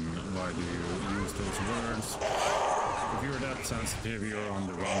and why do you use those words? If you're that sensitive, you're on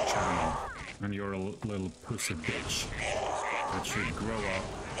the wrong channel. And you're a little pussy bitch that should grow up,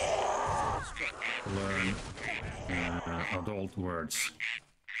 learn adult words.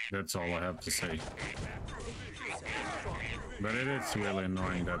 That's all I have to say. But it is really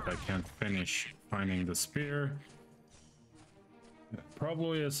annoying that I can't finish finding the spear.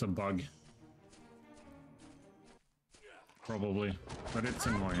 Probably is a bug. Probably, but it's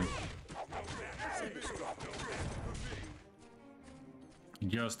annoying. You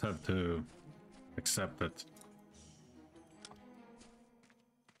just have to accept it.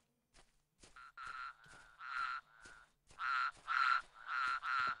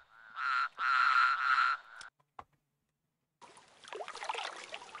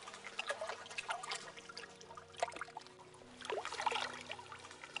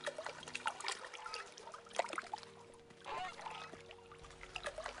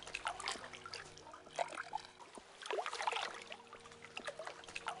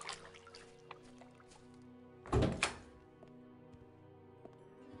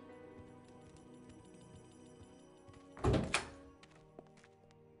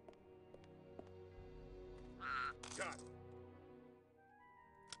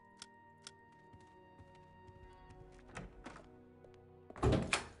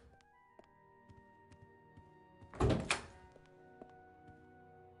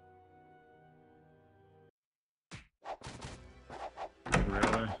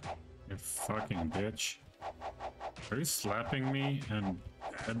 Really? You fucking bitch. Are you slapping me and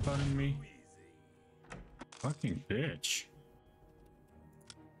headbutting me? Fucking bitch.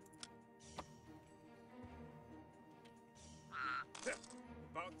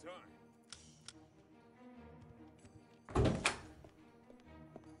 About time.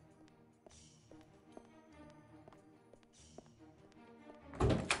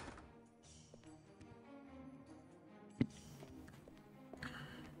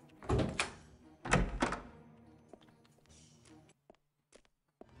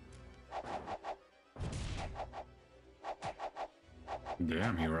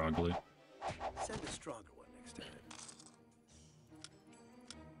 Damn, you're ugly. Send a stronger one next time.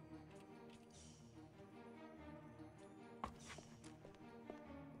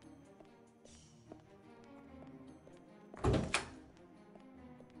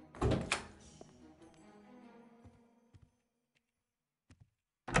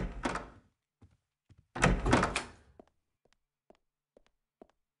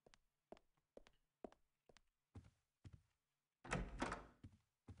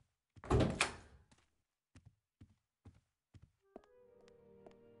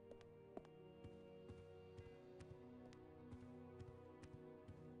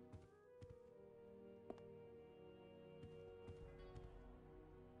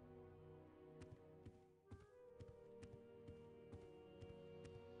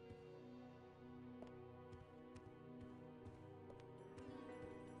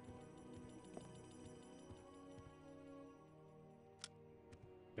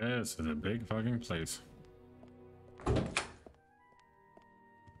 Yeah, this is a big fucking place.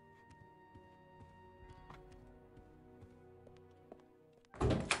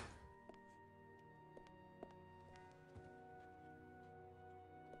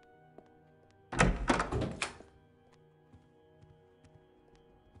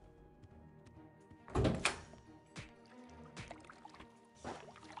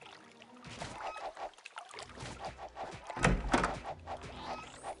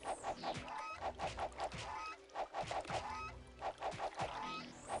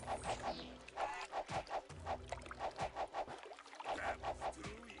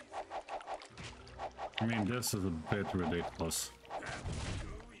 I mean, this is a bit ridiculous.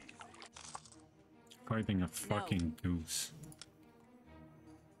 Fighting a fucking goose.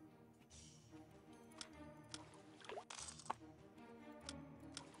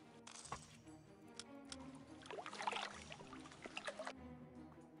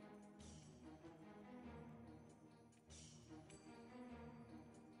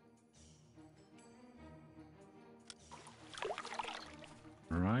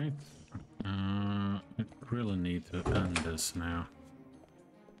 Right. I really need to end this now.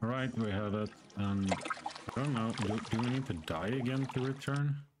 Right, we have it, and I don't know, do we need to die again to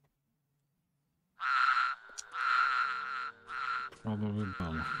return? Probably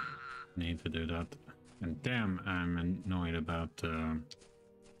will need to do that. And damn, I'm annoyed about the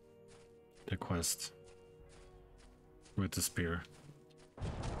quest with the spear.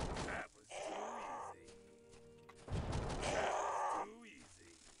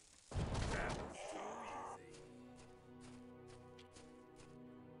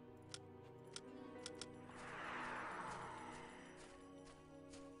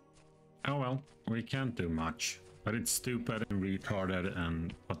 Oh well, we can't do much. But it's stupid and retarded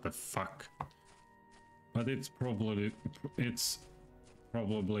and what the fuck. But it's probably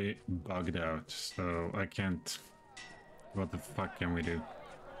bugged out, so I can't. What the fuck can we do?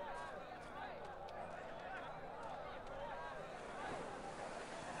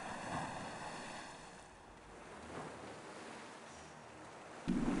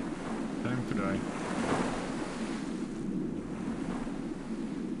 Time to die.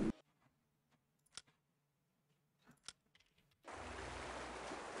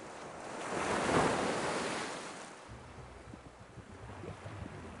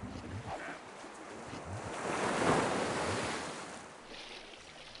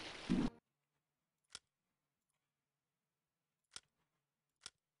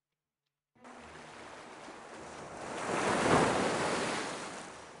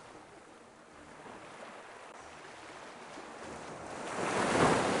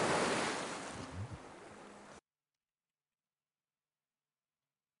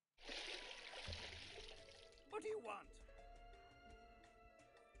 What do you want?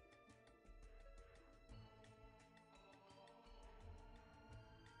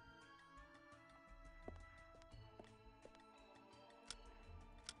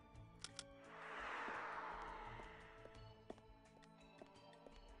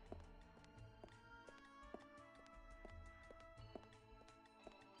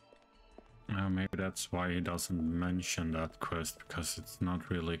 Maybe that's why he doesn't mention that quest, because it's not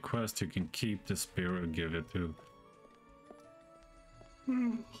really a quest. You can keep the spear and give it to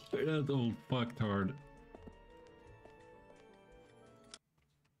that old fucktard.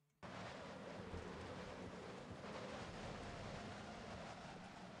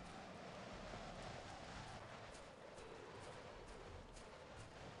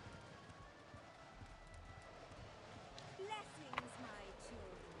 Blessings, my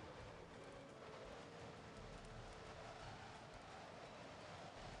children.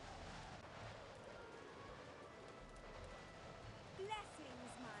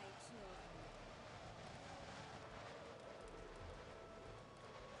 Blessings, my children.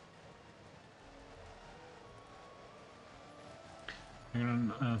 I'm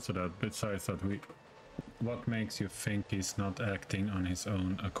gonna answer that. Besides that, what makes you think he's not acting on his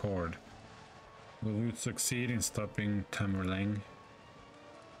own accord? Will you succeed in stopping Tamerlane?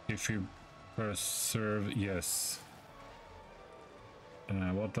 If you persevere, yes.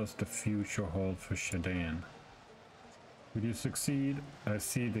 What does the future hold for Shadan? Will you succeed? I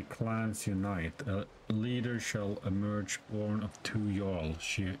see the clans unite. A leader shall emerge born of 2 Jarl.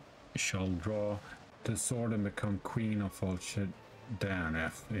 She shall draw the sword and become queen of all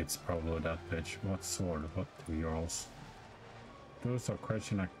Shadan. It's probably that bitch. What sword? What 2 Jarls? Those are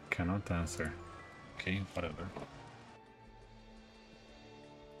questions I cannot answer. Okay, whatever.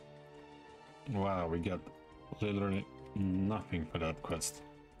 Wow, we got literally nothing for that quest.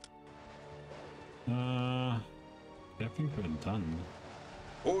 I think we're done.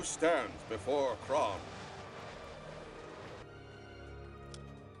 Who stands before Kron?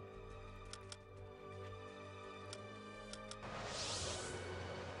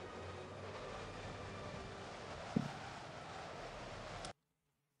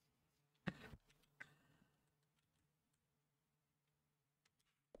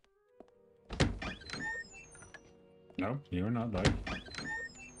 No, you're not like.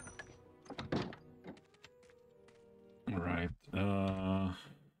 Alright,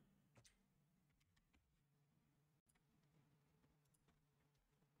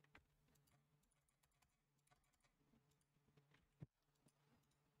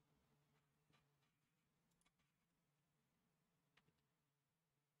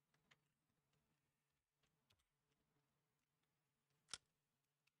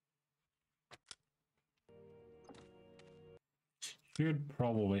 should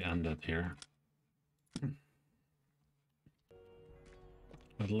probably end it here.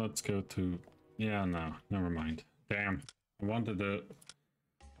 But let's go to... Yeah, no, never mind. Damn, I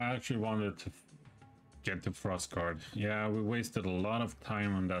actually wanted to get the Frostguard. Yeah, we wasted a lot of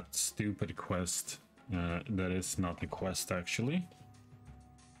time on that stupid quest. That is not a quest, actually.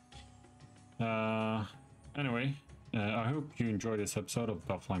 Anyway, I hope you enjoyed this episode of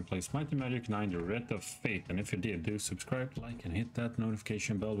Doffelheim Plays Mighty Magic 9, The Wreath of Fate. And if you did, do subscribe, like, and hit that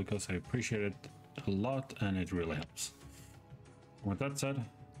notification bell because I appreciate it a lot and it really helps. With that said,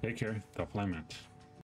 take care, Doffelheim out.